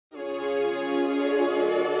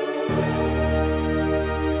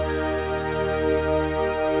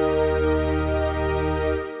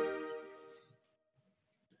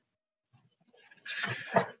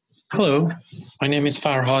Hello, my name is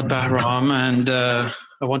Farhad Bahram, and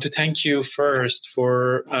I want to thank you first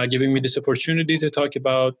for giving me this opportunity to talk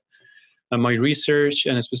about my research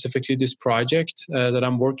and specifically this project that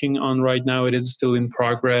I'm working on right now. It is still in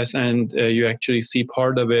progress, and you actually see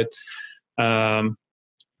part of it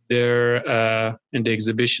there in the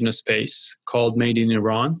exhibition space called Made in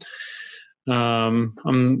Iran.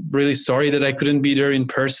 I'm really sorry that I couldn't be there in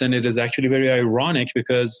person. It is actually very ironic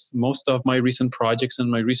because most of my recent projects and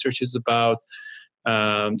my research is about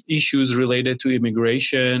issues related to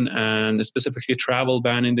immigration and specifically travel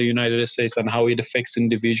ban in the United States and how it affects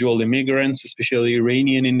individual immigrants, especially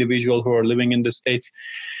Iranian individuals who are living in the States.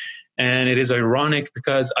 And it is ironic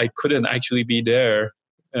because I couldn't actually be there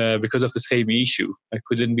because of the same issue. I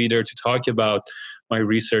couldn't be there to talk about my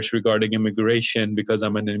research regarding immigration because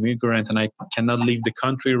I'm an immigrant and I cannot leave the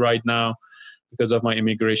country right now because of my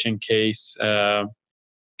immigration case.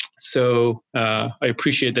 So I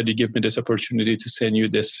appreciate that you give me this opportunity to send you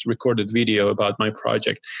this recorded video about my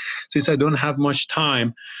project. Since I don't have much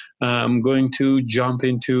time, I'm going to jump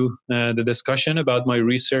into the discussion about my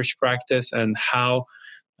research practice and how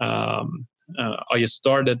I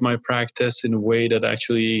started my practice in a way that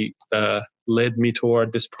actually led me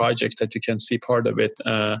toward this project that you can see part of it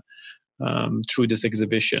through this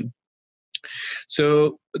exhibition.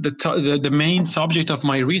 So the main subject of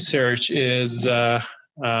my research is,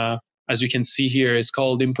 as you can see here, is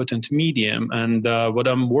called Impotent Medium. And what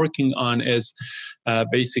I'm working on is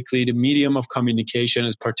basically the medium of communication,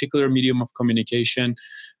 is particular medium of communication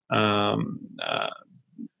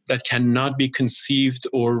that cannot be conceived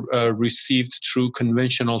or received through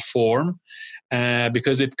conventional form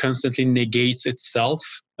because it constantly negates itself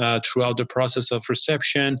throughout the process of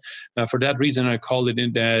reception. For that reason, I call it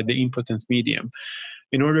the impotent medium.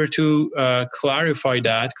 In order to clarify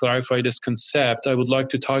this concept, I would like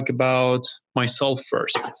to talk about myself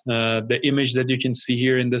first. The image that you can see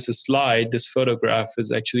here in this slide, this photograph,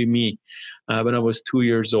 is actually me when I was 2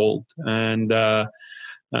 years old. And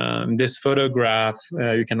this photograph,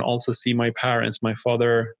 you can also see my parents, my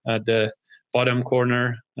father at the bottom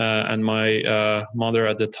corner and my mother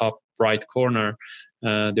at the top right corner.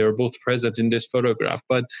 They were both present in this photograph.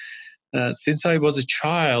 But since I was a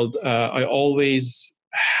child, I always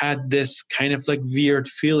had this kind of like weird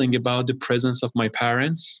feeling about the presence of my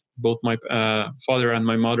parents, both my father and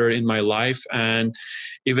my mother in my life. And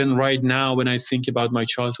even right now, when I think about my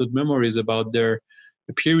childhood memories about their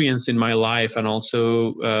appearance in my life and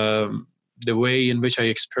also the way in which I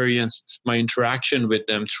experienced my interaction with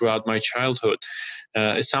them throughout my childhood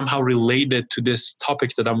is somehow related to this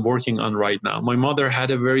topic that I'm working on right now. My mother had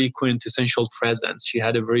a very quintessential presence. She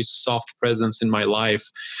had a very soft presence in my life.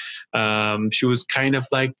 She was kind of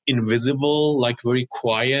like invisible, like very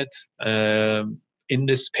quiet in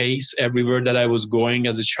the space everywhere that I was going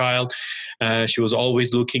as a child. She was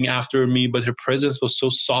always looking after me, but her presence was so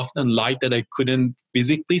soft and light that I couldn't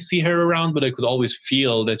physically see her around, but I could always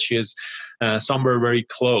feel that she is somewhere very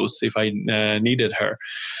close if I needed her.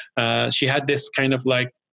 She had this kind of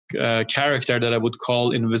like character that I would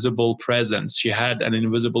call invisible presence. She had an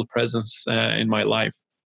invisible presence in my life.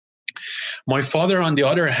 My father, on the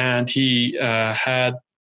other hand, he had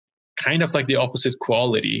kind of like the opposite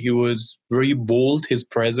quality. He was very bold, his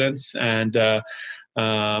presence, and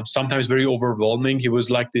sometimes very overwhelming. He was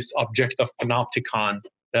like this object of panopticon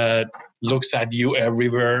that looks at you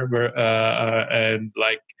everywhere, and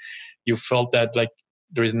like you felt that like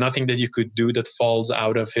there is nothing that you could do that falls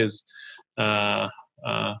out of his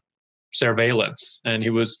surveillance. And he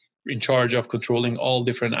was in charge of controlling all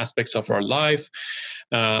different aspects of our life.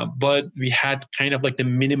 But we had kind of like the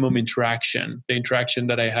minimum interaction. The interaction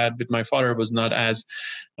that I had with my father was not as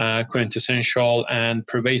quintessential and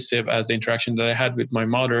pervasive as the interaction that I had with my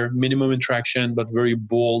mother. Minimum interaction, but very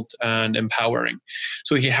bold and empowering.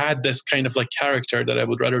 So he had this kind of like character that I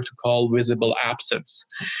would rather to call visible absence.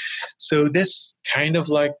 So this kind of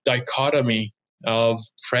like dichotomy of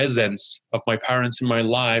presence of my parents in my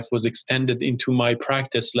life was extended into my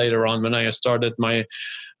practice later on when I started my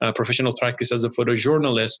professional practice as a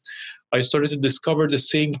photojournalist. I started to discover the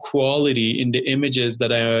same quality in the images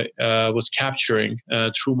that I was capturing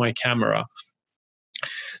through my camera.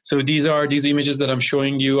 So these images that I'm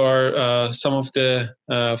showing you are some of the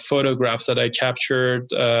photographs that I captured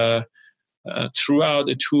throughout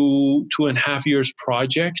a two and a half years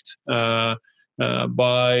project by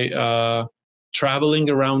traveling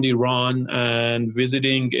around Iran and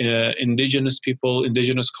visiting indigenous people,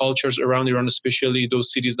 indigenous cultures around Iran, especially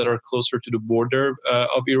those cities that are closer to the border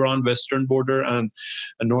of Iran, western border and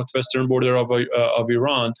northwestern border of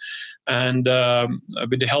Iran. And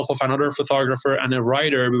with the help of another photographer and a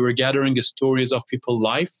writer, we were gathering the stories of people's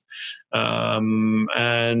life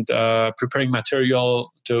and preparing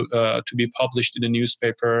material to be published in a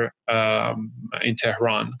newspaper in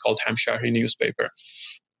Tehran called Hamshahri newspaper.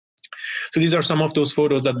 So these are some of those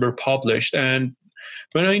photos that were published. And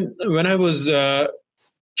when I was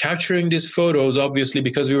capturing these photos, obviously,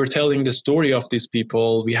 because we were telling the story of these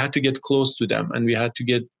people, we had to get close to them and we had to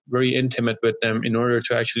get very intimate with them in order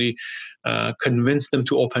to actually convince them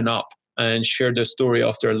to open up and share the story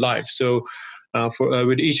of their life. So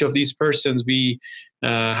with each of these persons, we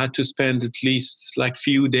had to spend at least like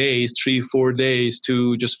few days, 3-4 days,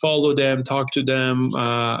 to just follow them, talk to them,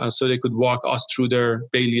 so they could walk us through their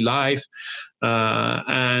daily life.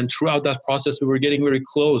 And throughout that process, we were getting very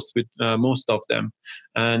close with most of them,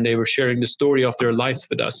 and they were sharing the story of their lives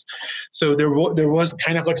with us. So there was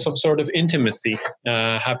kind of like some sort of intimacy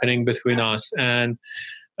happening between us. And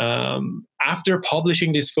after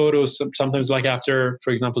publishing these photos, sometimes like after,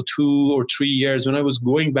 for example, 2 or 3 years, when I was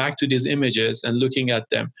going back to these images and looking at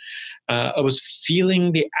them, I was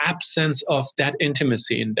feeling the absence of that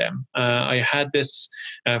intimacy in them. I had this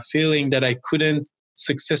feeling that I couldn't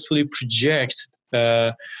successfully project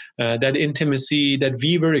that intimacy that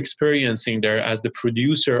we were experiencing there as the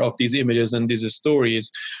producer of these images and these stories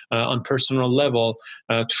on personal level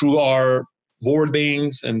through our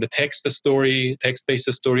wordings and the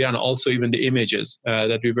text-based story, and also even the images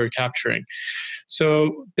that we were capturing.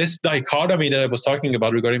 So this dichotomy that I was talking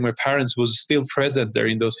about regarding my parents was still present there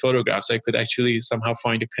in those photographs. I could actually somehow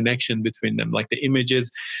find a connection between them, like the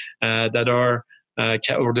images that are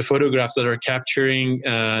or the photographs that are capturing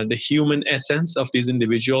the human essence of these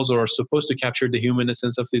individuals, or are supposed to capture the human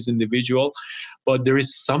essence of this individual, but there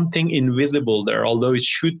is something invisible there. Although it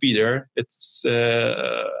should be there, it's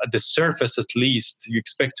at the surface at least. You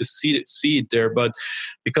expect to see it there, but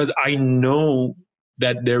because I know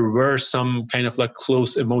that there were some kind of like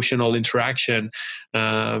close emotional interaction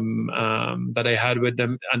that I had with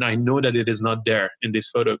them, and I know that it is not there in these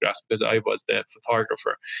photographs because I was the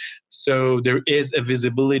photographer. So there is a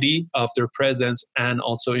visibility of their presence and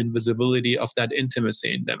also invisibility of that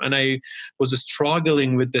intimacy in them. And I was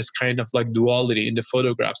struggling with this kind of like duality in the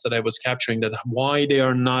photographs that I was capturing, that why they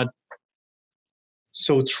are not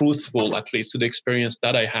so truthful, at least to the experience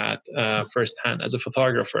that I had firsthand as a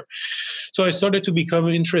photographer. So I started to become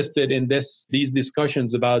interested in these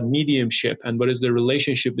discussions about mediumship and what is the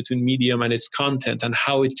relationship between medium and its content, and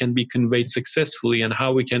how it can be conveyed successfully, and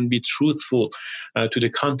how we can be truthful to the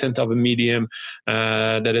content of a medium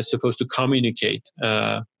that is supposed to communicate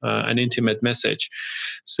an intimate message.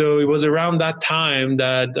 So it was around that time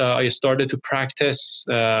that I started to practice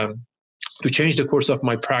to change the course of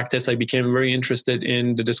my practice. I became very interested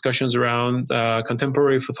in the discussions around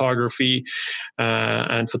contemporary photography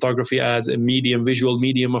and photography as a medium, visual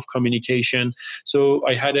medium of communication. So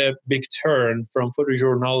I had a big turn from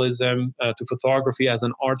photojournalism to photography as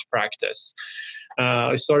an art practice.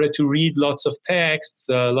 I started to read lots of texts,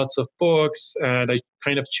 lots of books, and I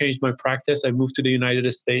kind of changed my practice. I moved to the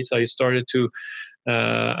United States. I started to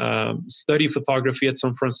study photography at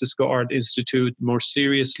San Francisco Art Institute more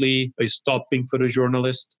seriously. I stopped being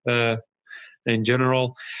photojournalist in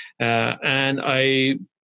general, and I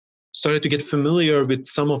started to get familiar with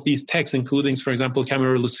some of these texts, including, for example,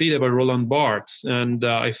 Camera Lucida by Roland Barthes, and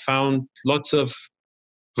I found lots of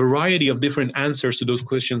variety of different answers to those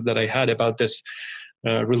questions that I had about this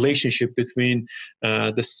relationship between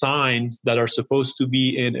the signs that are supposed to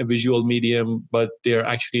be in a visual medium, but they're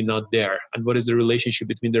actually not there, and what is the relationship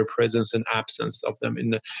between their presence and absence of them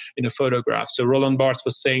in a photograph. So Roland Barthes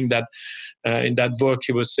was saying that in that book,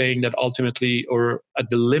 he was saying that ultimately, or at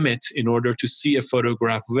the limit, in order to see a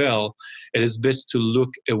photograph well, it is best to look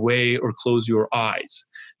away or close your eyes.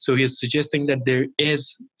 So he is suggesting that there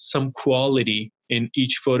is some quality in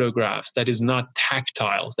each photograph that is not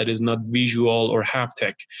tactile, that is not visual or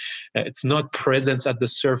haptic. It's not presence at the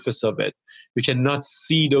surface of it. You cannot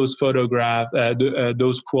see those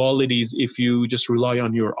those qualities if you just rely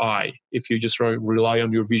on your eye, if you just rely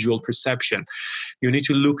on your visual perception. You need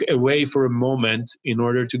to look away for a moment in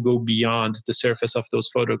order to go beyond the surface of those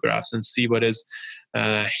photographs and see what is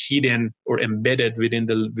hidden or embedded within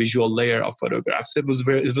the visual layer of photographs. It was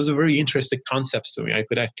a very interesting concept to me. I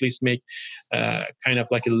could at least make kind of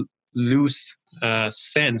like a loose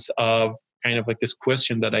sense of kind of like this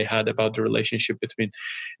question that I had about the relationship between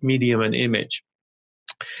medium and image.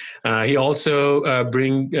 He also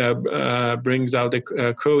brings out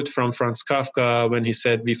a quote from Franz Kafka when he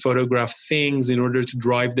said, "We photograph things in order to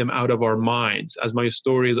drive them out of our minds, as my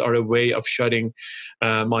stories are a way of shutting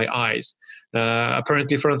my eyes."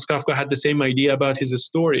 Apparently, Franz Kafka had the same idea about his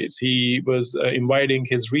stories. He was inviting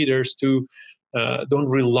his readers to don't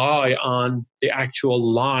rely on the actual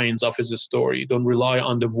lines of his story. Don't rely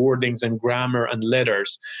on the wordings and grammar and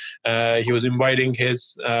letters. He was inviting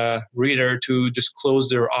his reader to just close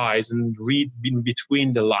their eyes and read in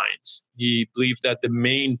between the lines. He believed that the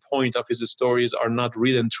main point of his stories are not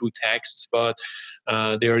written through texts, but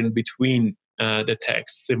they're in between the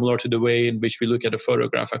text, similar to the way in which we look at a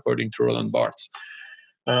photograph, according to Roland Barthes.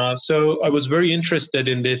 So I was very interested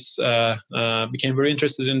in this, became very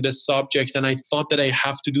interested in this subject, and I thought that I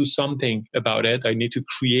have to do something about it. I need to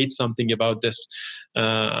create something about this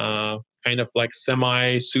kind of like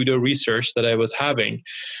semi-pseudo research that I was having.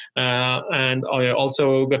 And I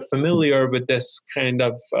also got familiar with this kind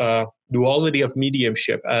of duality of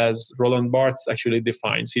mediumship, as Roland Barthes actually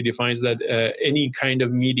defines. He defines that any kind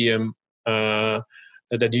of medium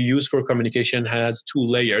that you use for communication has two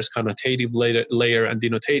layers: connotative layer and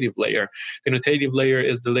denotative layer. Denotative layer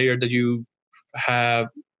is the layer that you have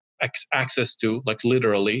access to, like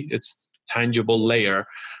literally, it's tangible layer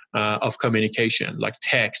of communication, like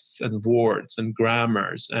texts and words and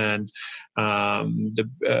grammars and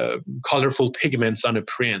the colorful pigments on a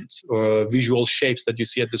print, or visual shapes that you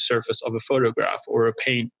see at the surface of a photograph or a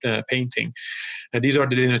painting. And these are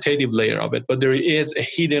the denotative layer of it. But there is a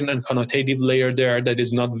hidden and connotative layer there that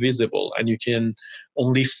is not visible, and you can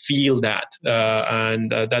only feel that.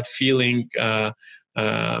 And that feeling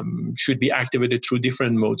should be activated through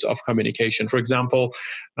different modes of communication. For example,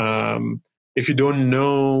 if you don't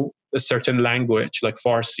know a certain language, like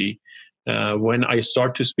Farsi, when I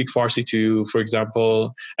start to speak Farsi to you, for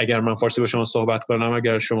example, اگر من فارسی با شما صحبت کنم،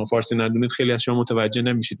 اگر شما فارسی ندونید، خیلی از شما متوجه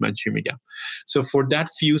نمیشید من چی میگم. So for that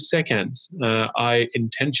few seconds, I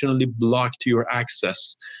intentionally blocked your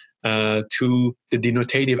access to the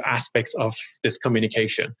denotative aspects of this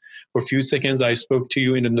communication. For a few seconds, I spoke to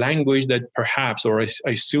you in a language that perhaps, or I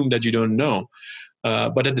assume that you don't know.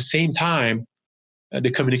 But at the same time, the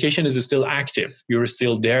communication is still active. You're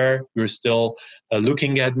still there. You're still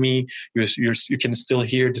looking at me. You can still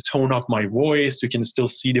hear the tone of my voice. You can still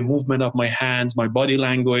see the movement of my hands, my body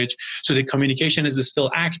language. So the communication is still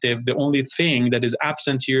active. The only thing that is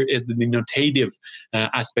absent here is the denotative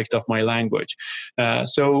aspect of my language.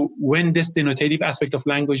 So when this denotative aspect of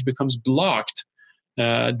language becomes blocked,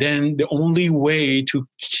 then the only way to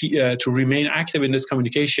remain active in this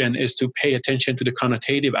communication is to pay attention to the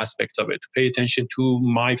connotative aspects of it, to pay attention to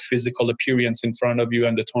my physical appearance in front of you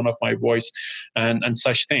and the tone of my voice and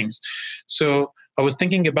such things. So I was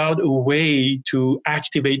thinking about a way to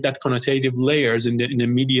activate that connotative layers in the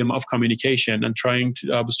medium of communication, and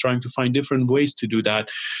I was trying to find different ways to do that,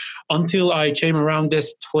 until I came around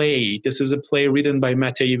this play. This is a play written by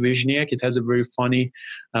Matej Wisniewski. It has a very funny,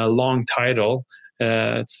 long title.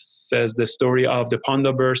 It says the story of the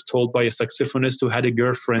Panda Bears told by a saxophonist who had a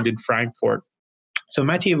girlfriend in Frankfurt. So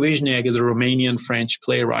Matej Wisniewski is a Romanian-French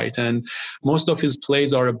playwright, and most of his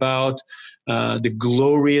plays are about the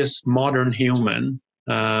glorious modern human,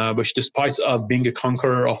 which, despite of being a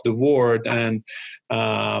conqueror of the world and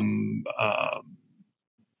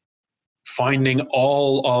finding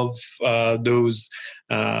all of those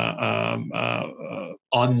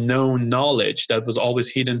unknown knowledge that was always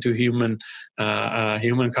hidden to humankind,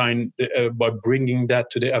 by bringing that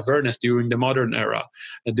to the awareness during the modern era.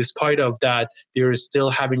 And despite of that, they are still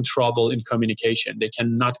having trouble in communication. They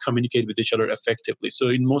cannot communicate with each other effectively. So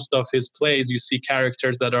in most of his plays, you see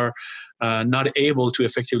characters that are not able to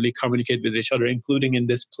effectively communicate with each other, including in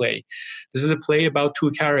this play. This is a play about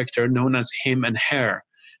two characters known as him and her.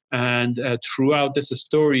 And throughout this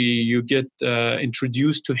story, you get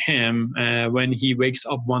introduced to him when he wakes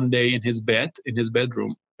up one day in his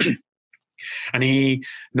bedroom. And he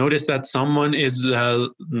noticed that someone is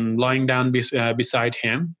lying down beside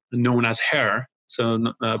him, known as her.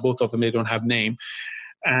 So both of them, they don't have name.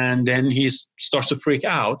 And then he starts to freak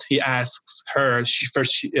out. He asks her,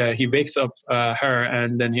 he wakes up her,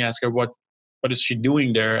 and then he asks her, what is she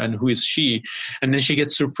doing there, and who is she? And then she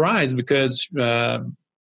gets surprised because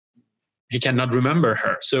he cannot remember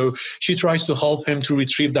her. So she tries to help him to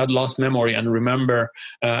retrieve that lost memory and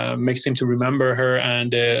makes him to remember her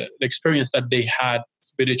and the experience that they had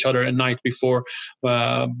with each other a night before,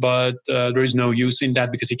 but there is no use in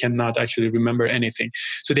that because he cannot actually remember anything.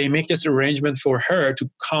 So they make this arrangement for her to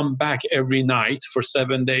come back every night for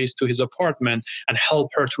 7 days to his apartment and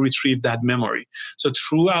help her to retrieve that memory. So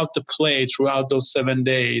throughout the play, throughout those 7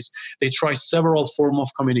 days, they try several forms of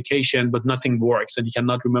communication, but nothing works, and he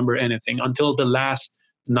cannot remember anything until the last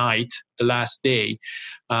night, the last day,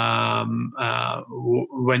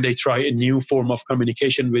 when they try a new form of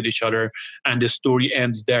communication with each other, and the story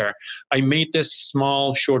ends there. I made this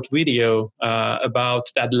small short video about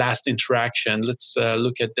that last interaction. Let's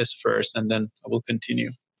look at this first, and then I will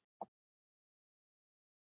continue.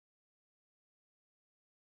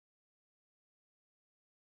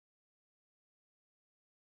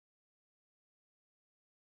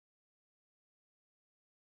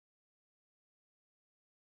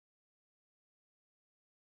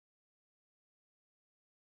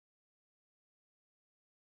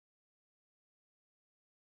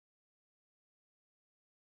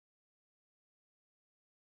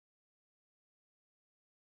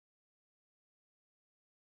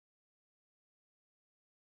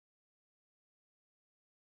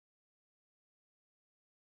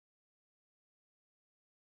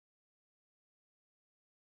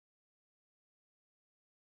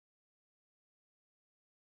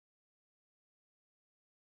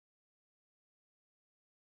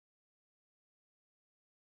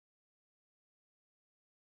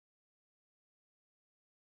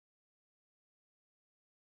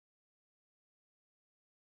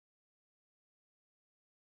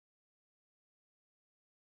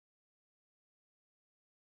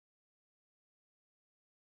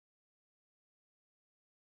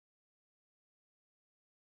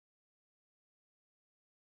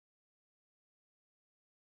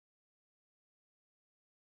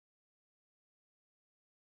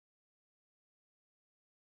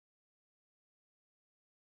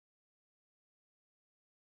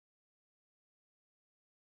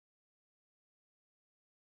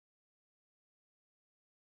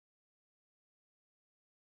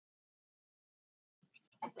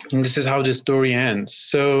 And this is how the story ends.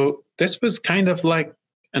 So this was kind of like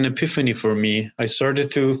an epiphany for me. I started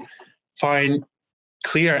to find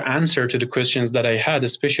clear answer to the questions that I had,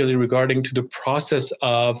 especially regarding to the process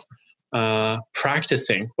of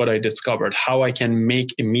practicing what I discovered, how I can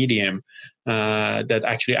make a medium that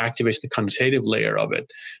actually activates the connotative layer of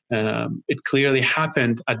it. It clearly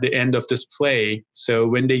happened at the end of this play. So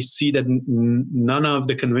when they see that none of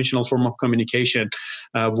the conventional form of communication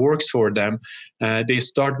works for them, they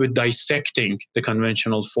start with dissecting the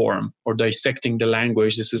conventional form or dissecting the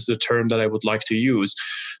language. This is the term that I would like to use.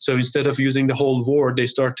 So instead of using the whole word, they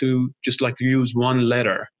start to just like use one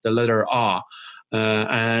letter, the letter A.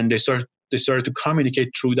 And they started to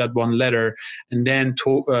communicate through that one letter. And then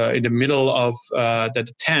in the middle of that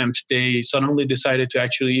attempt, they suddenly decided to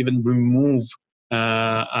actually even remove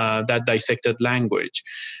that dissected language.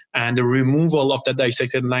 And the removal of that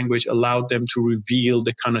dissected language allowed them to reveal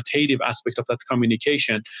the connotative aspect of that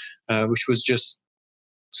communication, which was just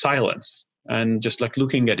silence and just like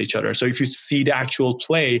looking at each other. So if you see the actual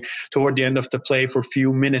play, toward the end of the play, for a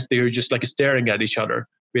few minutes, they were just like staring at each other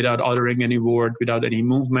without uttering any word, without any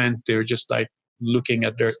movement. They're just like looking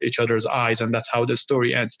at each other's eyes, and that's how the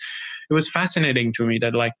story ends. It was fascinating to me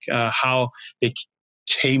that like how they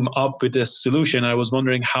came up with this solution. I was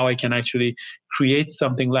wondering how I can actually create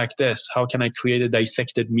something like this. How can I create a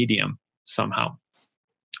dissected medium somehow,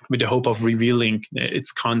 with the hope of revealing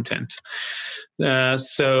its content?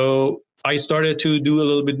 So I started to do a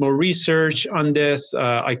little bit more research on this.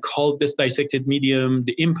 I called this dissected medium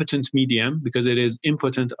the impotent medium because it is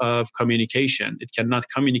impotent of communication. It cannot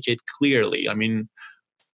communicate clearly. I mean,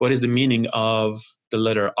 what is the meaning of the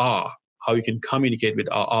letter A? How you can communicate with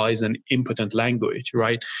A? A is an impotent language,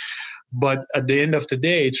 right? But at the end of the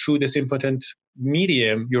day, through this impotent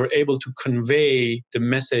medium, you're able to convey the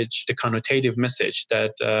message, the connotative message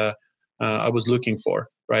that I was looking for,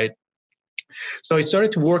 right? So I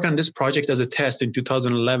started to work on this project as a test in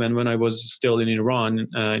 2011 when I was still in Iran,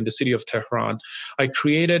 in the city of Tehran. I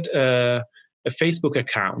created a Facebook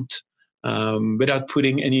account without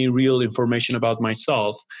putting any real information about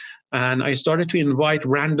myself. And I started to invite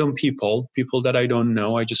random people that I don't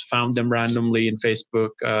know. I just found them randomly in Facebook.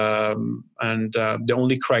 And the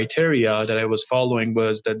only criteria that I was following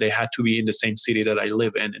was that they had to be in the same city that I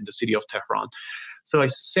live in the city of Tehran. So I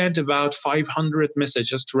sent about 500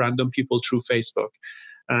 messages to random people through Facebook.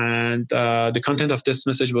 And the content of this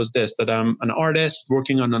message was this, that I'm an artist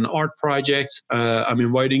working on an art project. I'm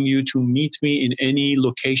inviting you to meet me in any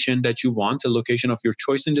location that you want, a location of your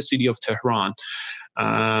choice in the city of Tehran.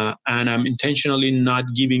 And I'm intentionally not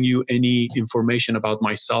giving you any information about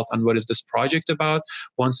myself and what is this project about.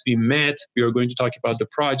 Once we met, we are going to talk about the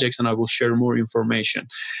projects, and I will share more information.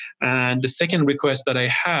 And the second request that I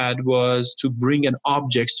had was to bring an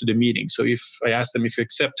object to the meeting. So if I asked them if you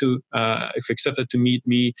accepted to meet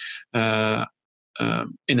me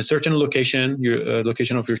in a certain location, your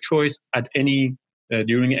location of your choice, at any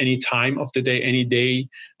during any time of the day,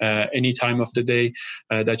 any time of the day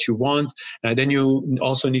that you want. Then you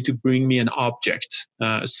also need to bring me an object,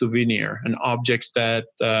 a souvenir, an object that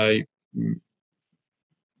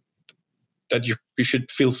you should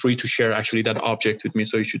feel free to share actually that object with me.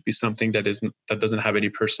 So it should be something that doesn't have any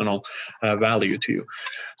personal value to you.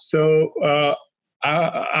 So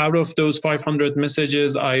out of those 500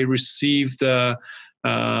 messages, I received about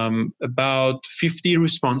 50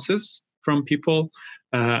 responses from people.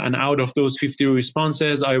 And out of those 50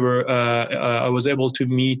 responses, I was able to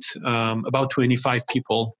meet about 25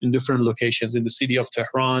 people in different locations in the city of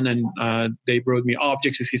Tehran, and they brought me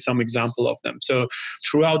objects to see some example of them. So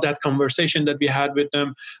throughout that conversation that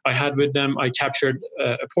I captured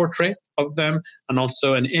a portrait of them and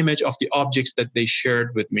also an image of the objects that they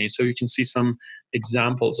shared with me. So you can see some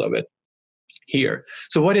examples of it here.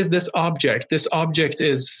 So what is this object? This object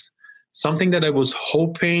is something that I was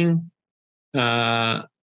hoping that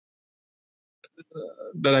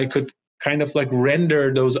I could kind of like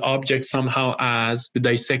render those objects somehow as the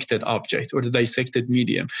dissected object or the dissected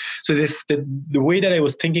medium. So the way that I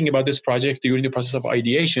was thinking about this project during the process of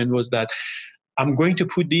ideation was that I'm going to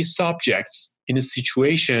put these subjects in a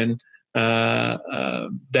situation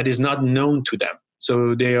that is not known to them.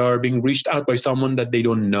 So they are being reached out by someone that they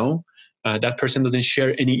don't know. That person doesn't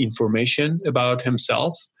share any information about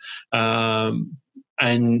himself.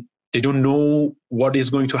 And they don't know what is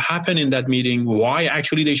going to happen in that meeting, why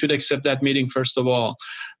actually they should accept that meeting, first of all,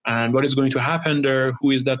 and what is going to happen there.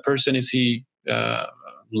 Who is that person? Is he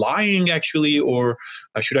lying actually, or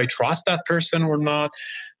should I trust that person or not?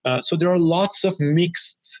 So there are lots of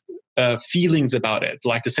mixed feelings about it,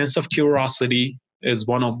 like the sense of curiosity is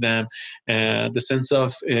one of them. The sense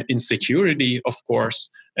of insecurity, of course,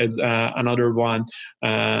 is another one.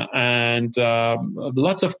 And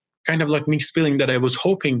lots of kind of like mixed feeling that I was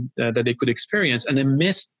hoping that they could experience. And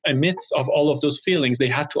amidst of all of those feelings, they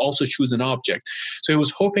had to also choose an object. So I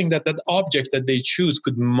was hoping that that object that they choose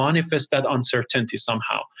could manifest that uncertainty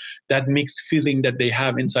somehow, that mixed feeling that they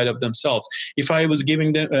have inside of themselves. If I was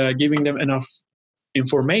giving them enough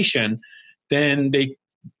information, then they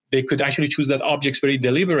could actually choose that object very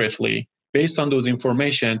deliberately based on those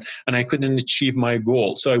information, and I couldn't achieve my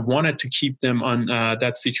goal. So I wanted to keep them on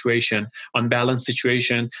that situation, unbalanced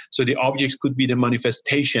situation, so the objects could be the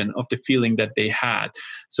manifestation of the feeling that they had.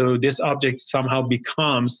 So this object somehow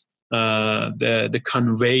becomes the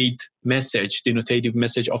conveyed message, the notative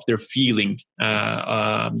message of their feeling,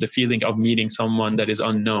 the feeling of meeting someone that is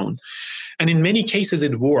unknown. And in many cases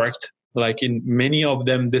it worked. Like in many of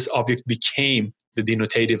them, this object became the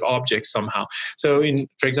denotative object somehow. So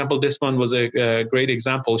for example, this one was a great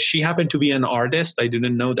example. She happened to be an artist. I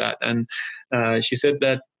didn't know that. And she said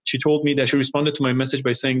that she told me that she responded to my message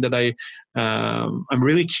by saying that I'm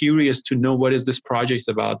really curious to know what is this project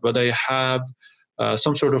about, but I have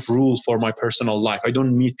some sort of rule for my personal life. I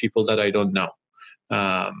don't meet people that I don't know.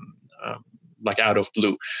 Like out of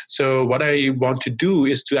blue. So what I want to do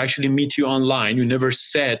is to actually meet you online. You never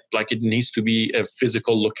said like it needs to be a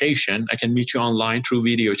physical location. I can meet you online through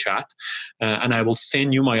video chat, and I will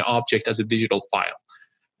send you my object as a digital file.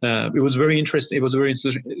 It was very interesting. It was a very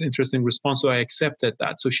interesting response. So I accepted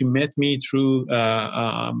that. So she met me through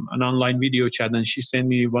an online video chat, and she sent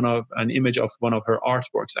me an image of one of her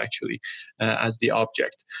artworks actually as the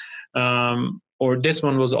object. Or this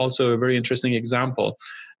one was also a very interesting example.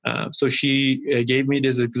 So she gave me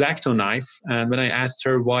this X-Acto knife, and when I asked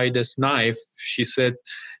her why this knife, she said,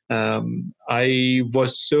 I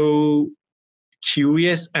was so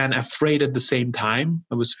curious and afraid at the same time.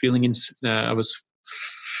 I was feeling, I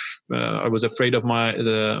was afraid of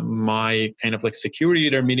my kind of like security.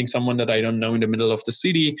 They're meeting someone that I don't know in the middle of the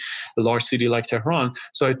city, a large city like Tehran.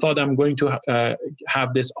 So I thought I'm going to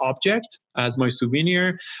have this object as my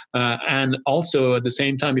souvenir. And also at the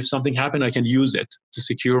same time, if something happened, I can use it to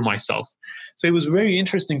secure myself. So it was very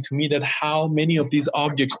interesting to me that how many of these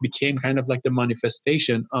objects became kind of like the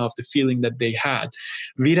manifestation of the feeling that they had.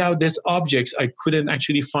 Without these objects, I couldn't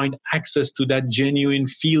actually find access to that genuine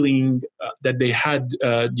feeling that they had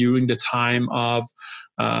during the time of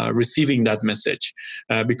receiving that message,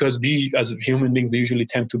 because we as human beings, we usually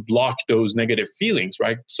tend to block those negative feelings,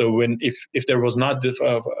 right? So if there was not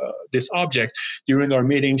this object during our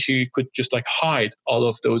meeting, she could just like hide all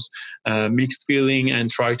of those mixed feeling and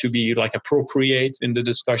try to be like appropriate in the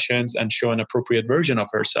discussions and show an appropriate version of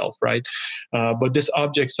herself, right? But this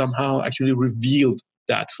object somehow actually revealed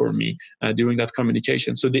that for me during that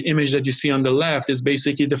communication. So the image that you see on the left is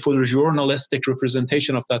basically the photojournalistic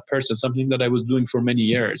representation of that person, something that I was doing for many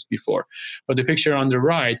years before. But the picture on the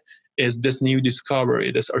right is this new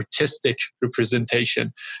discovery, this artistic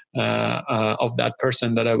representation of that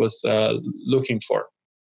person that I was looking for.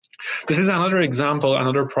 This is another example,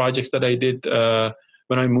 another project that I did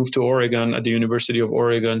when I moved to Oregon at the University of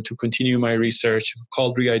Oregon to continue my research,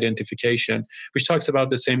 called re-identification, which talks about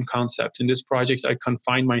the same concept. In this project, I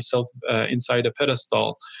confined myself inside a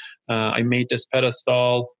pedestal. I made this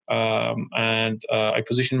pedestal and I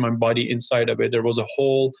positioned my body inside of it. There was a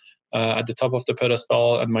hole at the top of the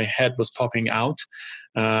pedestal and my head was popping out.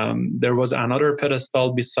 There was another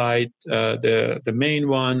pedestal beside the main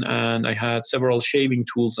one, and I had several shaving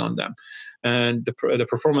tools on them. And the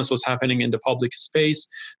performance was happening in the public space.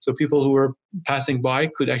 So people who were passing by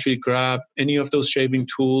could actually grab any of those shaving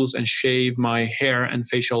tools and shave my hair and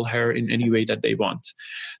facial hair in any way that they want.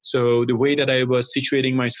 So the way that I was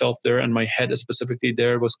situating myself there and my head specifically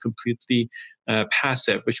there was completely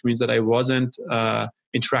passive, which means that I wasn't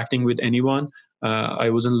interacting with anyone. I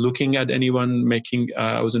wasn't looking at anyone,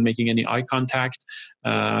 I wasn't making any eye contact,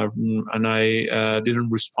 and I didn't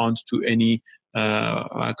respond to any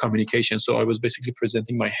communication. So I was basically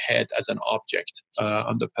presenting my head as an object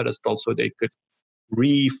on the pedestal so they could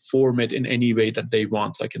reform it in any way that they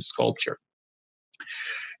want, like in sculpture.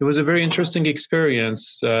 It was a very interesting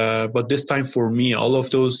experience, but this time for me, all of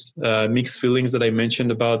those mixed feelings that I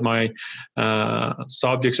mentioned about my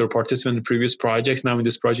subjects or participants in previous projects, now in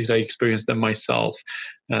this project, I experienced them myself.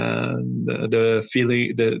 The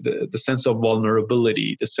feeling, the sense of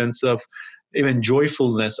vulnerability, the sense of even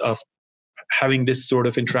joyfulness of having this sort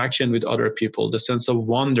of interaction with other people, the sense of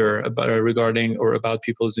wonder about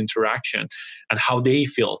people's interaction and how they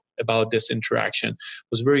feel about this interaction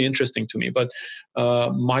was very interesting to me. But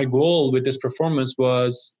my goal with this performance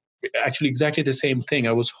was actually exactly the same thing.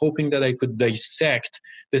 I was hoping that I could dissect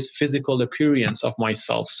this physical appearance of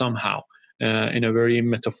myself somehow. In a very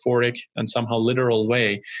metaphoric and somehow literal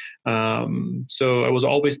way. So I was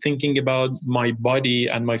always thinking about my body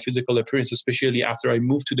and my physical appearance, especially after I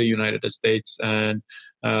moved to the United States and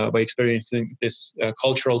by experiencing this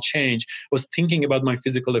cultural change, was thinking about my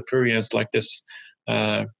physical appearance like this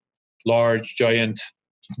large, giant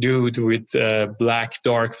dude with black,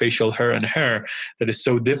 dark facial hair and hair that is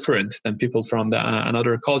so different than people from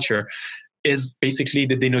another culture. Is basically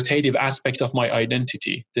the denotative aspect of my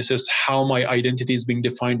identity. This is how my identity is being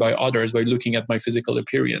defined by others by looking at my physical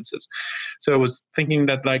appearances. So I was thinking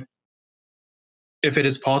that, like, if it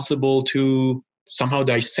is possible to somehow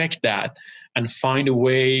dissect that and find a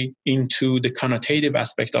way into the connotative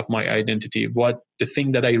aspect of my identity, what the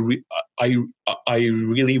thing that I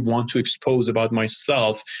really want to expose about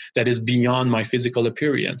myself that is beyond my physical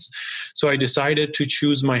appearance. So I decided to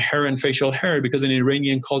choose my hair and facial hair because in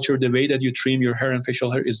Iranian culture, the way that you trim your hair and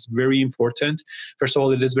facial hair is very important. First of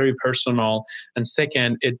all, it is very personal. And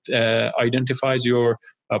second, it identifies your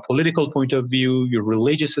political point of view, your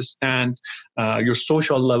religious stand, your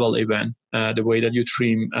social level even, the way that you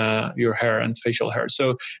trim your hair and facial hair.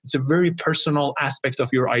 So it's a very personal aspect of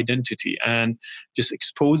your identity, and just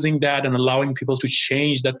exposing that and allowing people to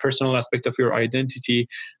change that personal aspect of your identity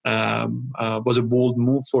was a bold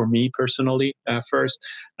move for me personally first.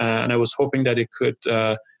 And I was hoping that it could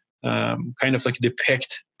kind of like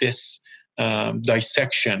depict this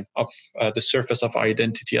dissection of the surface of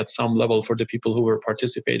identity at some level for the people who were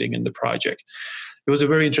participating in the project. It was a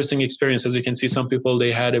very interesting experience. As you can see, some people,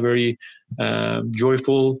 they had a very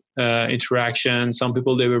joyful interaction. Some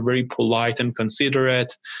people, they were very polite and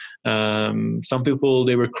considerate. Some people,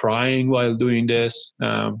 they were crying while doing this.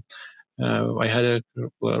 I had a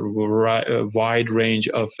wide range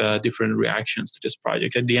of different reactions to this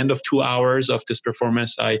project. At the end of 2 hours of this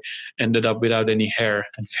performance, I ended up without any hair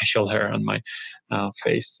and facial hair on my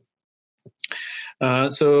face.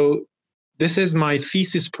 So this is my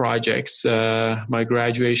thesis project, my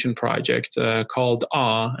graduation project called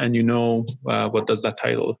Ah, and you know what does that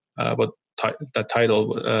title, what that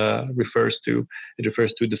title refers to. It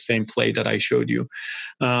refers to the same play that I showed you.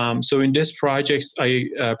 So in this project, I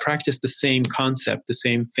practice the same concept, the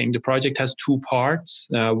same thing. The project has two parts.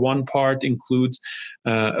 One part includes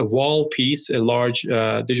a wall piece, a large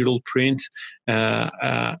digital print,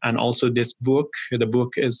 and also this book. The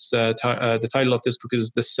book is the title of this book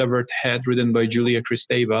is "The Severed Head," written by Julia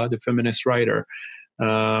Kristeva, the feminist writer,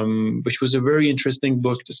 which was a very interesting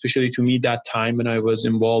book, especially to me that time when I was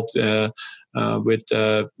involved with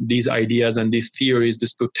these ideas and these theories.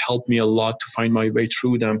 This book helped me a lot to find my way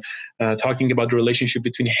through them, talking about the relationship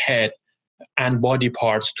between head and body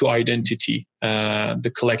parts to identity,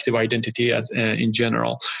 the collective identity as in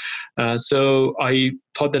general. So I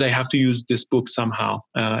thought that I have to use this book somehow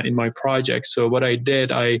in my project. So what I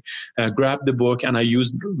did, I grabbed the book and I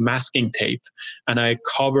used masking tape, and I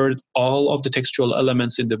covered all of the textual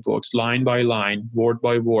elements in the books, line by line, word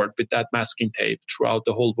by word, with that masking tape throughout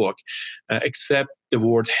the whole book, except the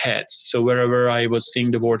word heads. So wherever I was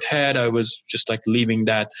seeing the word head, I was just like leaving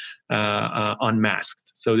that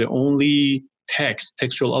unmasked. So the only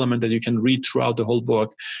textual element that you can read throughout the whole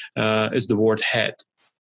book is the word head.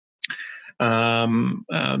 There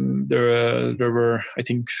were, I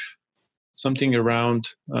think, something around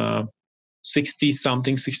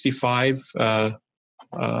 65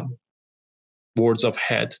 words of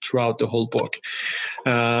head throughout the whole book.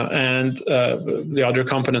 And the other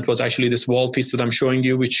component was actually this wall piece that I'm showing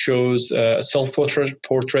you, which shows a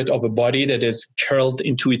self-portrait of a body that is curled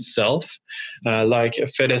into itself, like a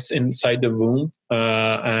fetus inside the womb.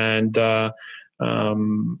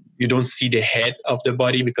 You don't see the head of the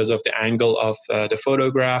body because of the angle of the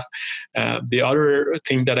photograph. The other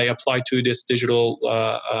thing that I applied to this digital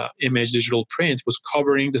image, digital print, was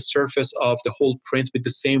covering the surface of the whole print with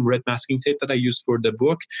the same red masking tape that I used for the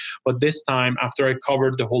book. But this time, after I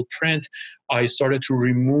covered the whole print, I started to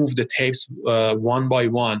remove the tapes one by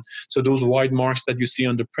one. So those white marks that you see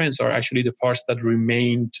on the prints are actually the parts that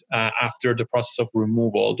remained after the process of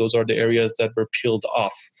removal. Those are the areas that were peeled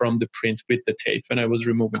off from the print with the tape when I was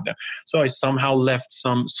removing them. So I somehow left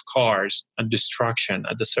some scars and destruction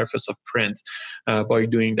at the surface of print by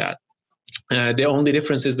doing that. The only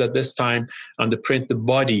difference is that this time on the print, the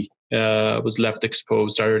body was left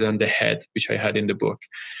exposed rather than the head, which I had in the book.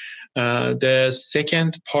 The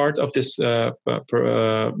second part of this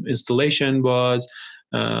installation was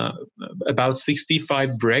about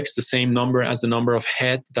 65 bricks, the same number as the number of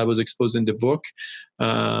head that was exposed in the book.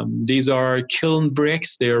 These are kiln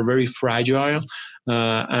bricks. They are very fragile.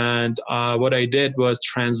 And what I did was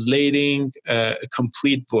translating a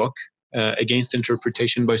complete book against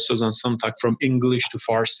interpretation by Sozan Sontag from English to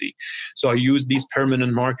Farsi. So I used these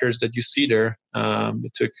permanent markers that you see there.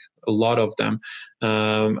 It took a lot of them.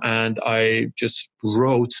 And I just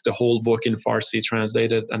wrote the whole book in Farsi,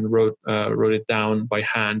 translated and wrote it down by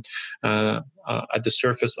hand at the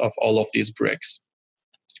surface of all of these bricks.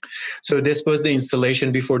 So this was the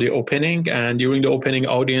installation before the opening, and during the opening,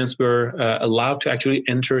 audience were allowed to actually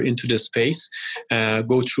enter into the space,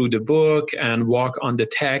 go through the book and walk on the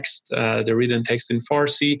text, the written text in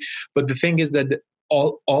Farsi. But the thing is that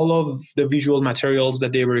all of the visual materials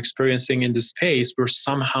that they were experiencing in the space were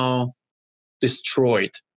somehow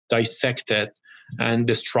destroyed, dissected, and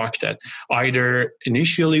destructed, either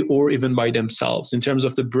initially or even by themselves. In terms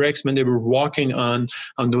of the bricks, when they were walking on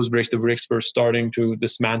those bricks, the bricks were starting to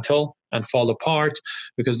dismantle and fall apart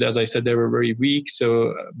because, as I said, they were very weak.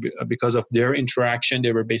 So because of their interaction,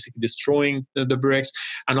 they were basically destroying the bricks.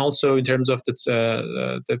 And also in terms of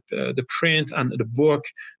the print and the book,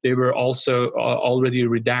 they were also already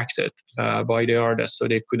redacted by the artist, so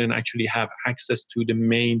they couldn't actually have access to the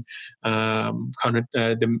main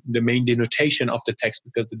the main denotation of the text,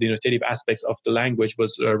 because the denotative aspects of the language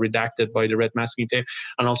was redacted by the red masking tape,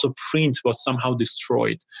 and also print was somehow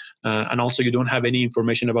destroyed. And also you don't have any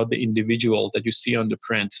information about the individual that you see on the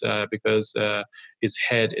print because his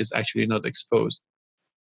head is actually not exposed.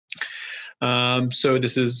 So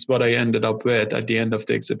this is what I ended up with at the end of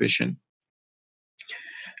the exhibition.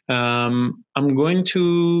 I'm going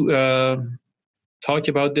to talk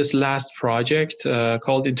about this last project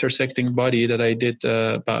called Intersecting Body that I did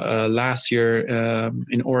last year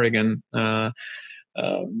in Oregon.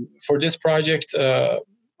 For this project,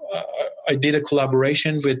 I did a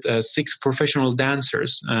collaboration with 6 professional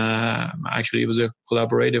dancers. Actually, it was a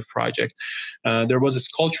collaborative project. There was a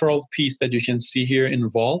sculptural piece that you can see here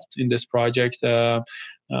involved in this project. There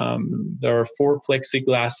are 4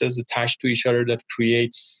 plexiglasses attached to each other that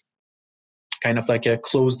creates kind of like a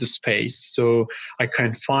closed space. So I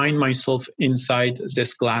can find myself inside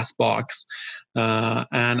this glass box.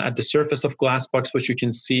 And at the surface of glass box, what you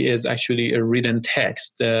can see is actually a written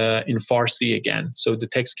text in Farsi again. So the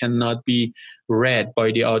text cannot be read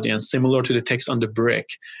by the audience, similar to the text on the brick.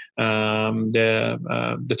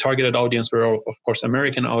 The targeted audience were, of course,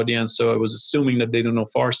 American audience, so I was assuming that they don't know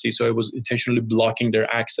Farsi, so I was intentionally blocking their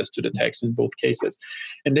access to the text in both cases.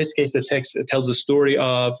 In this case, the text tells a story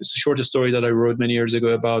of, it's a short story that I wrote many years ago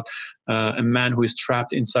about a man who is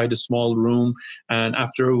trapped inside a small room, and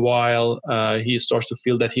after a while, he starts to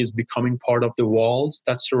feel that he's becoming part of the walls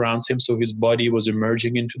that surrounds him, so his body was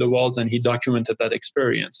emerging into the walls, and he documented that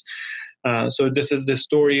experience. So this is the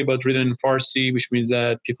story about written in Farsi, which means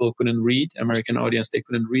that people couldn't read, American audience, they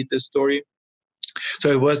couldn't read this story.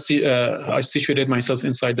 So I situated myself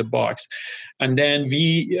inside the box. And then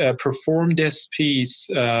we performed this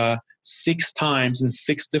piece 6 times in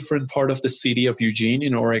 6 different parts of the city of Eugene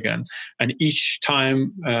in Oregon. And each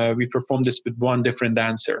time we performed this with one different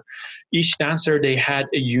dancer. Each dancer, they had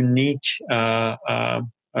a unique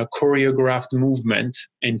a choreographed movement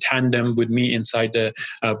in tandem with me inside the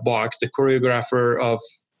box. The choreographer of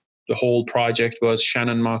the whole project was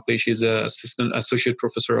Shannon Mockley. She's an associate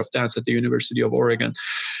professor of dance at the University of Oregon.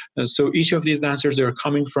 So each of these dancers, they're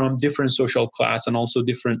coming from different social class and also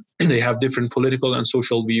they have different political and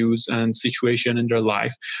social views and situation in their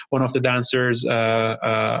life. One of the dancers,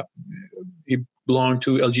 he belonged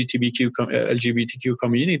to LGBTQ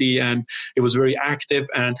community, and he was very active.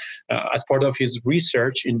 And as part of his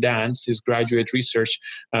research in dance, his graduate research,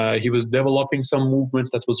 he was developing some movements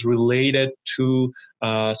that was related to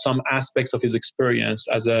some aspects of his experience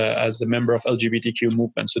as a member of LGBTQ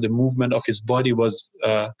movement. So the movement of his body was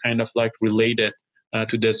kind of like related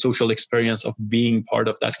to the social experience of being part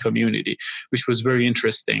of that community, which was very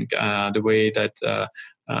interesting, the way that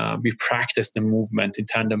we practiced the movement in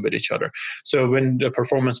tandem with each other. So when the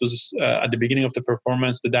performance was, at the beginning of the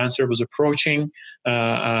performance, the dancer was approaching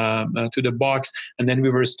to the box, and then we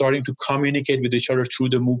were starting to communicate with each other through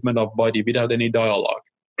the movement of body without any dialogue.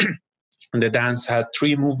 And the dance had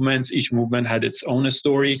 3 movements. Each movement had its own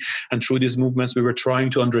story. And through these movements, we were trying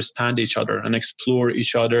to understand each other and explore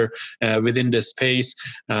each other within the space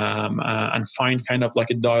and find kind of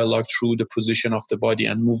like a dialogue through the position of the body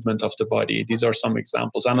and movement of the body. These are some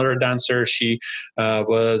examples. Another dancer, she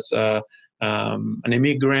was an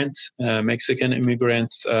immigrant, Mexican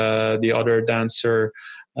immigrant. The other dancer,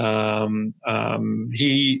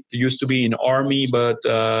 he used to be in army, but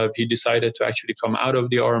he decided to actually come out of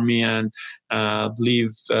the army and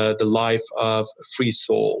live the life of free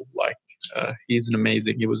soul. Like he was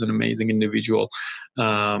an amazing individual.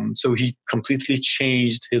 So he completely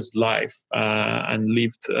changed his life and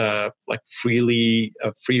lived like freely,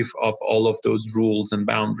 free of all of those rules and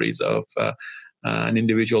boundaries of an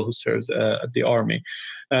individual who serves at the army.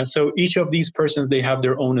 So each of these persons, they have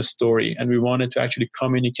their own story, and we wanted to actually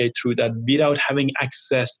communicate through that without having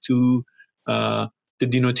access to the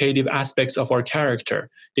denotative aspects of our character.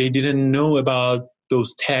 They didn't know about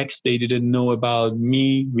those texts. They didn't know about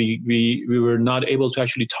me. We were not able to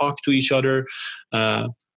actually talk to each other.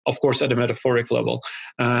 Of course, at a metaphoric level,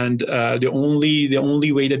 and the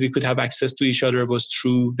only way that we could have access to each other was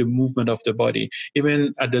through the movement of the body.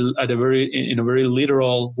 Even in a very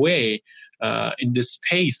literal way, in this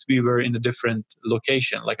space, we were in a different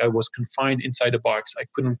location. Like I was confined inside a box. I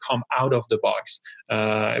couldn't come out of the box.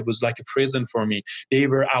 It was like a prison for me. They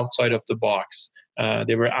were outside of the box.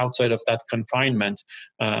 They were outside of that confinement.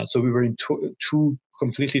 So we were in two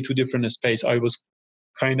completely different spaces. I was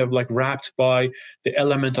kind of like wrapped by the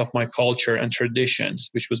element of my culture and traditions,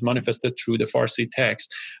 which was manifested through the Farsi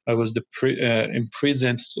text. I was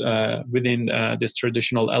imprisoned within these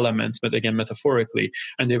traditional elements, but again, metaphorically,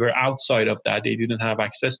 and they were outside of that. They didn't have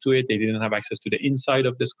access to it. They didn't have access to the inside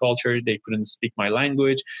of this culture. They couldn't speak my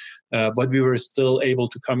language, but we were still able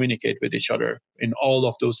to communicate with each other in all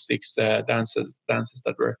of those 6 dances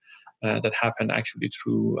that happened actually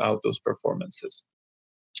throughout those performances.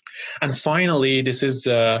 And finally, this is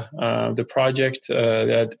the project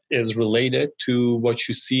that is related to what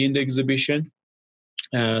you see in the exhibition.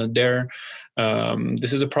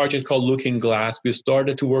 This is a project called Looking Glass. We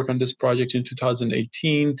started to work on this project in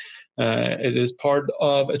 2018. It is part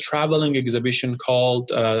of a traveling exhibition called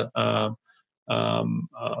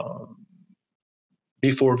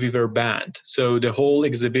Before We Were Banned. So the whole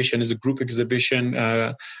exhibition is a group exhibition,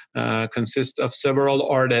 consists of several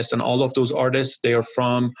artists, and all of those artists,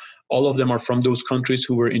 all of them are from those countries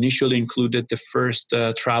who were initially included the first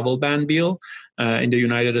travel ban bill in the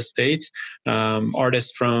United States.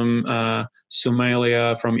 Artists from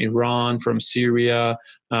Somalia, from Iran, from Syria,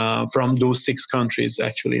 from those 6 countries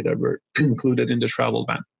actually that were included in the travel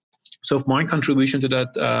ban. So my contribution to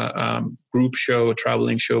that group show,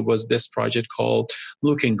 traveling show, was this project called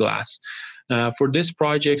Looking Glass. For this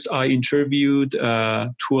project, I interviewed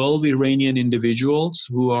 12 Iranian individuals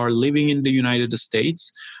who are living in the United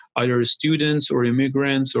States, either students or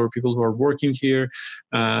immigrants or people who are working here.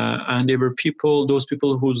 And they were those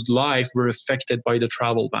people whose life were affected by the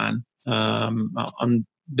travel ban on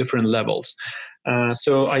different levels.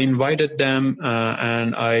 So I invited them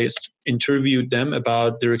and I interviewed them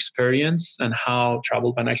about their experience and how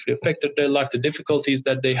travel ban actually affected their life, the difficulties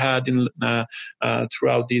that they had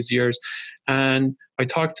throughout these years. And I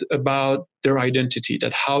talked about their identity,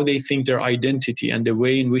 that how they think their identity and the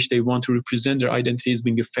way in which they want to represent their identity is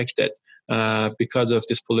being affected because of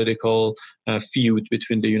this political feud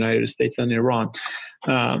between the United States and Iran.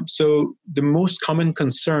 So the most common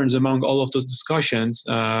concerns among all of those discussions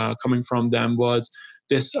coming from them was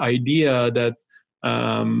this idea that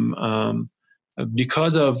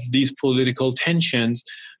because of these political tensions,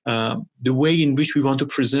 the way in which we want to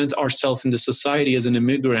present ourselves in the society as an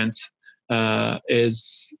immigrant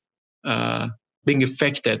is being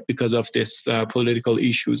affected because of this political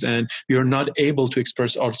issues, and we are not able to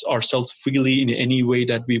express ourselves freely in any way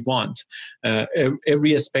that we want.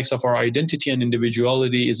 Every aspect of our identity and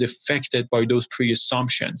individuality is affected by those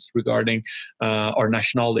pre-assumptions regarding our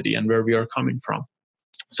nationality and where we are coming from.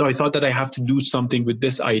 So I thought that I have to do something with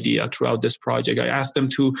this idea throughout this project. I asked them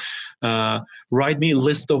to write me a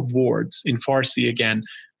list of words in Farsi again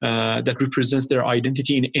that represents their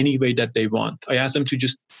identity in any way that they want. I asked them to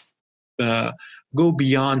just go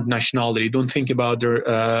beyond nationality. Don't think about their,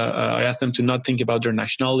 I asked them to not think about their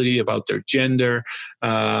nationality, about their gender,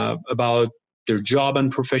 about their job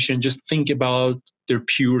and profession. Just think about their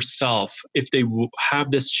pure self. If they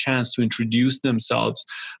have this chance to introduce themselves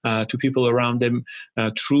to people around them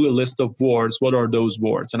through a list of words, what are those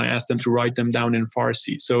words? And I asked them to write them down in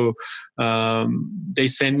Farsi. So they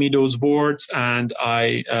sent me those words, and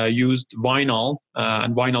I used vinyl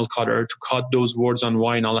and vinyl cutter to cut those words on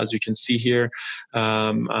vinyl, as you can see here.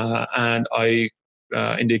 And I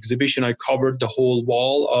in the exhibition, I covered the whole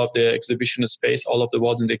wall of the exhibition space, all of the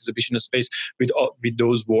walls in the exhibition space with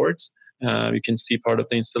those words. You can see part of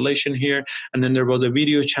the installation here. And then there was a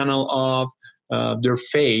video channel of their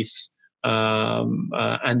face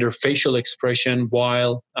and their facial expression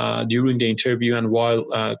while during the interview and while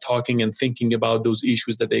talking and thinking about those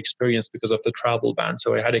issues that they experienced because of the travel ban.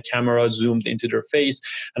 So I had a camera zoomed into their face,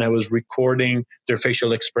 and I was recording their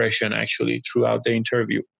facial expression actually throughout the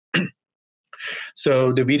interview.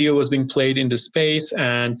 So the video was being played in the space,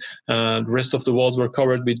 and the rest of the walls were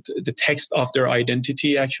covered with the text of their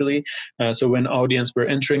identity, actually. So when audience were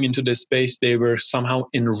entering into the space, they were somehow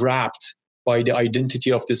enwrapped by the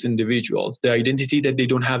identity of these individuals, the identity that they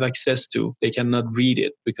don't have access to. They cannot read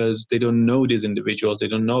it because they don't know these individuals. They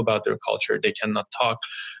don't know about their culture. They cannot talk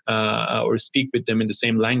or speak with them in the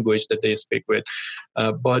same language that they speak with.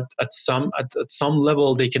 But at some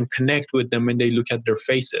level, they can connect with them when they look at their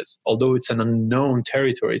faces. Although it's an unknown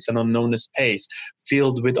territory, it's an unknown space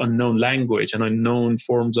filled with unknown language and unknown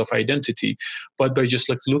forms of identity. But by just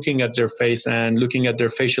like looking at their face and looking at their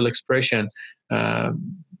facial expression,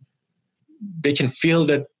 they can feel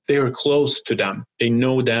that they are close to them. They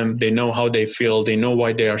know them. They know how they feel. They know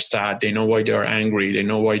why they are sad. They know why they are angry. They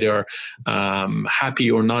know why they are happy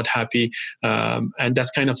or not happy. And that's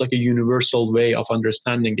kind of like a universal way of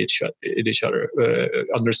understanding each other,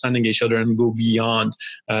 and go beyond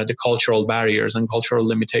the cultural barriers and cultural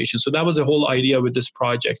limitations. So that was the whole idea with this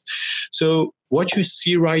project. So what you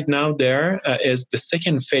see right now there is the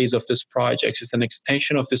second phase of this project. It's an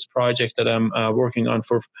extension of this project that I'm working on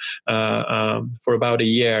for about a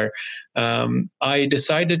year. I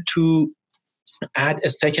decided to add a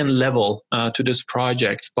second level to this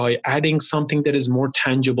project by adding something that is more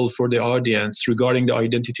tangible for the audience regarding the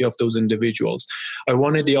identity of those individuals. I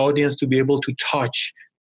wanted the audience to be able to touch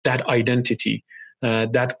that identity,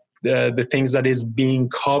 the things that is being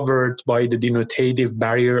covered by the denotative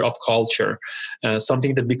barrier of culture,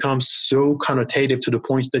 something that becomes so connotative to the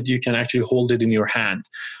point that you can actually hold it in your hand.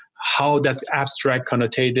 How that abstract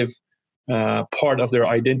connotative part of their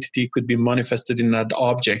identity could be manifested in that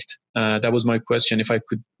object. That was my question, if I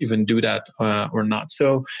could even do that or not.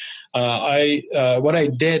 So what I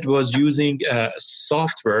did was using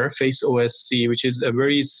software, Face OSC, which is a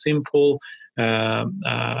very simple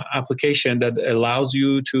application that allows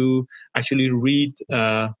you to actually read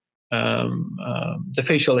the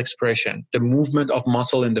facial expression, the movement of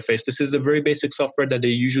muscle in the face. This is a very basic software that they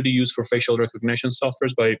usually use for facial recognition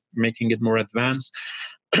softwares by making it more advanced.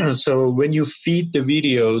 So when you feed the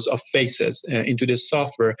videos of faces into this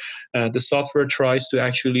software, the software tries to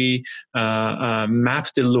actually map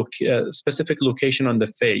the specific location on the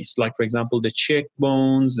face, like for example the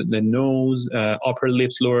cheekbones, the nose, upper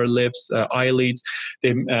lips, lower lips, eyelids.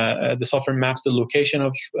 The software maps the location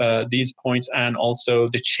of these points and also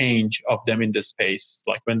the change of them in the space.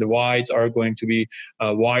 Like when the wides are going to be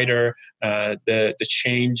wider, the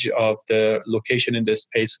change of the location in this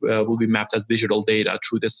space will be mapped as digital data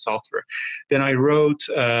through this software. Then I wrote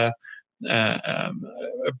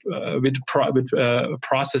with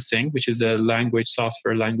processing, which is a language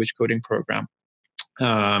coding program.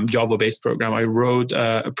 Java-based program. I wrote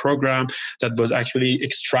a program that was actually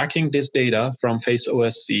extracting this data from Face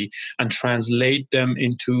OSC and translate them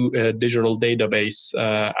into a digital database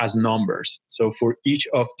as numbers. So for each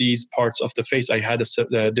of these parts of the face, I had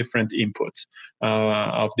a different input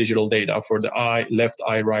of digital data for the eye, left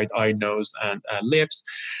eye, right eye, nose, and lips.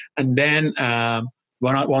 And then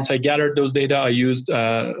once I gathered those data, I used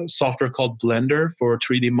software called Blender for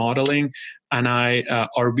 3D modeling, and I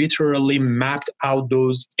arbitrarily mapped out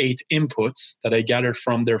those 8 inputs that I gathered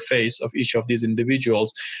from their face of each of these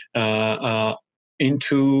individuals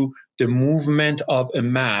into the movement of a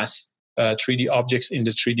mass 3D objects in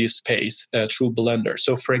the 3D space through Blender.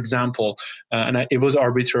 So for example, it was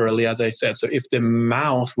arbitrarily, as I said, so if the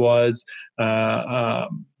mouth was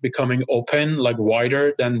becoming open, like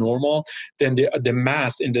wider than normal, then the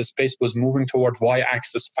mass in the space was moving toward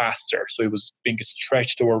y-axis faster. So it was being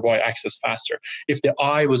stretched toward y-axis faster. If the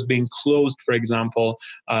eye was being closed, for example,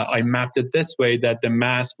 I mapped it this way, that the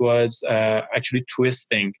mass was actually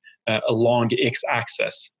twisting along the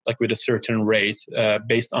x-axis, like with a certain rate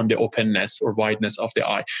based on the openness or wideness of the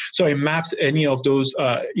eye. So I mapped any of those,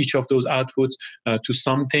 each of those outputs to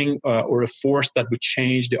something or a force that would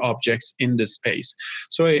change the objects in the space.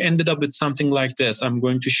 So I ended up with something like this. I'm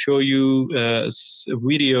going to show you a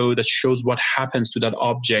video that shows what happens to that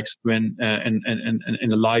object when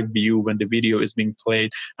in a live view when the video is being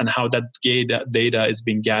played, and how that data is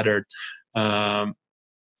being gathered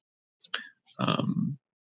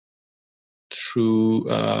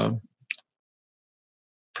through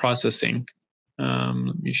processing.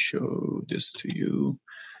 Let me show this to you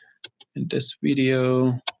in this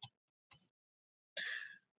video.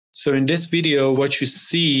 So in this video, what you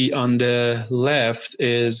see on the left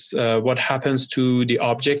is what happens to the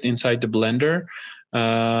object inside the Blender.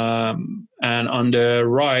 And on the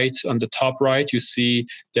right, on the top right, you see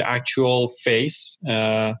the actual face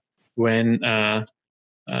when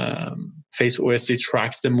Face OSC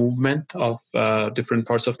tracks the movement of different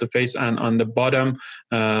parts of the face, and on the bottom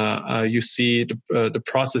you see the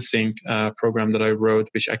processing program that I wrote,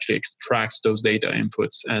 which actually extracts those data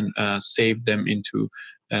inputs and save them into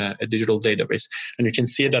a digital database. And you can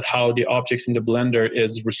see that how the objects in the Blender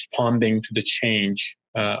is responding to the change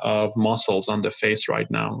of muscles on the face right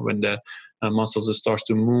now. When the muscles starts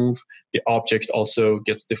to move, the object also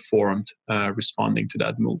gets deformed, responding to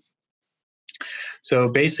that move. So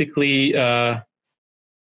basically, for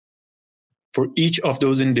each of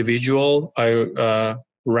those individual, I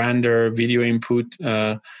ran their video input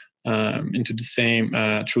into the same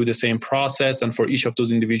through the same process, and for each of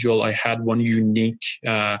those individual, I had one unique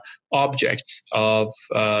object of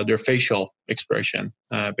their facial expression,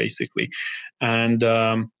 basically. And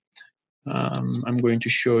I'm going to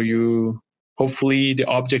show you. Hopefully, the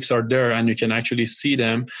objects are there and you can actually see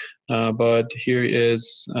them. But here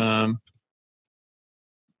is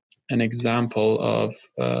an example of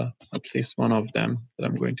at least one of them that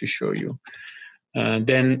I'm going to show you.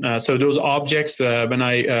 So those objects, when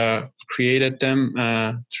I created them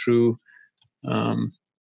through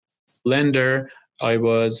Blender, I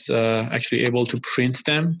was actually able to print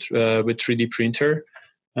them with 3D printer.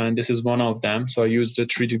 And this is one of them. So I used the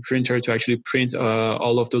 3D printer to actually print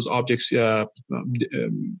all of those objects. So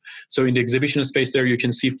in the exhibition space there, you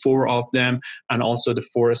can see 4 of them, and also the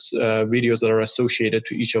 4 videos that are associated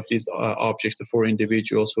to each of these objects, the 4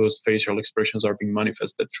 individuals whose facial expressions are being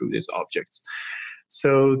manifested through these objects.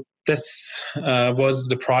 So this was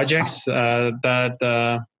the project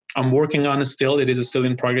that I'm working on still. It is still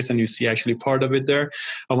in progress, and you see actually part of it there.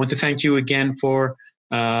 I want to thank you again for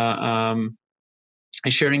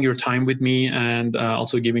sharing your time with me, and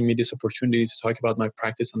also giving me this opportunity to talk about my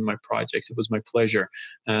practice and my projects. It was my pleasure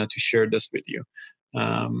to share this with you.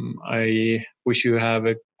 I wish you have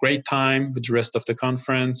a great time with the rest of the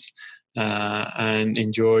conference and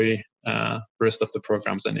enjoy the rest of the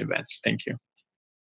programs and events. Thank you.